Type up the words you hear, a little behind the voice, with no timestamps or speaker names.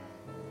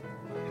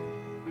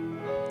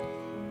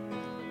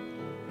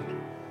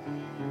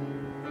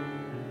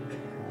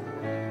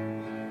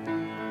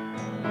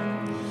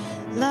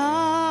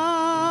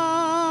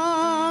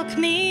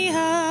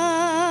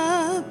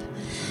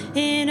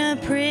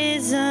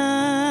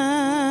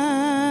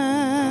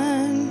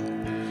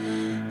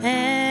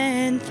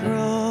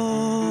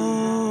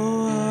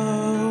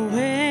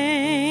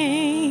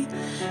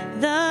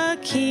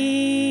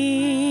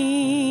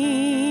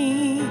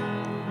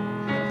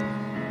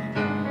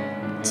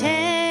Take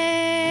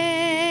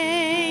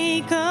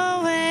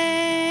away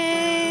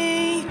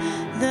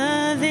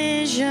the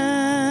vision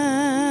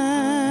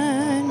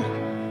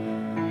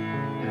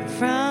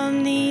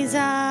from these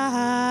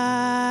eyes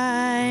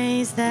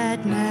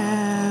that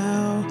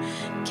now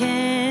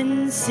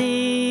can see.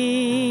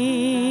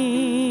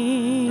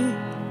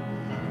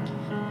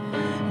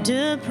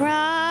 Deprive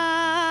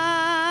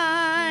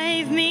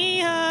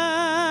me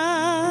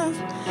of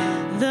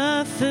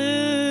the food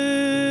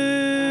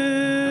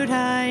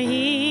I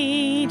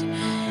eat,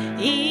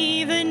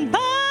 even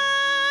bind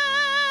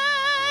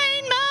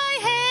my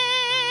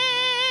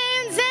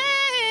hands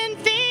and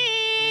feet.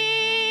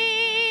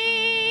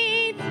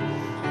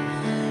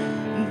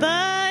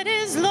 But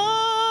as long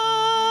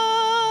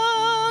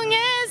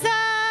as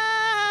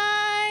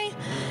I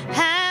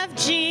have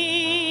Jesus,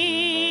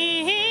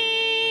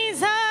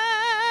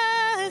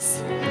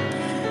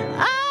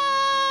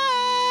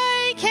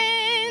 I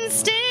can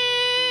still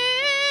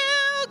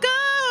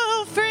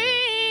go free.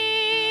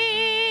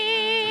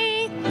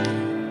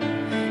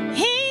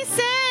 He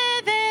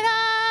said that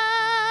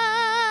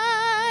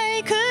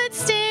I could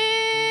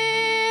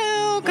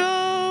still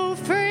go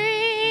free.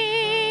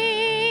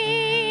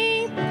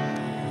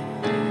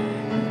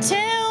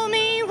 Tell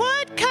me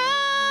what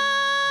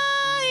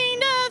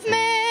kind of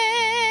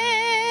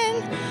man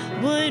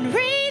would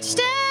reach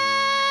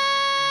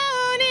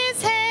down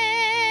his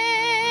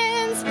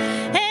hands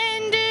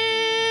and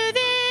do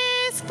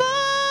this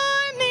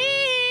for me.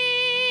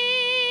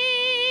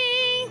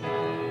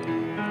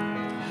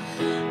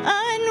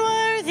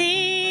 Unworthy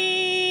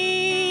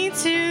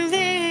to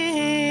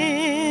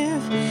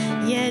live,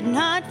 yet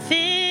not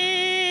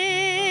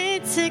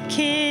fit to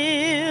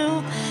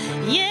kill,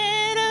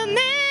 yet a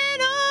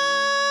man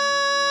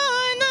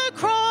on the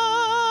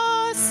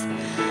cross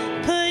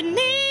put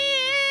me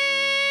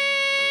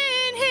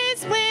in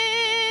his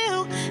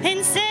will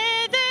and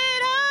said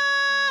that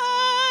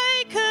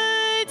I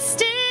could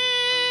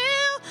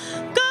still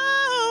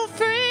go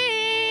free.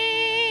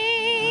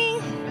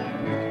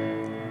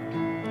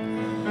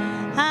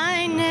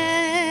 I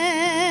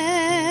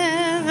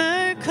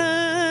never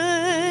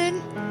could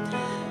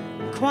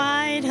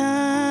quite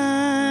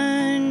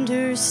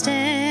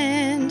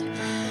understand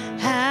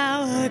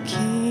how a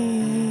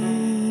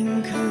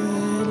king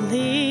could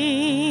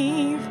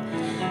leave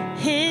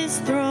his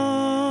throne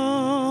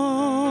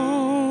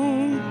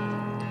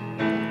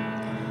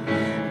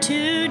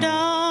to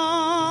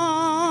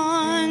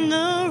don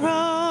the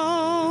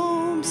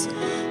robes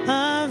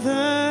of earthly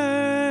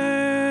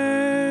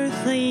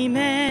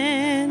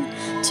men,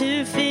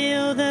 to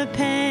feel the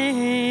pain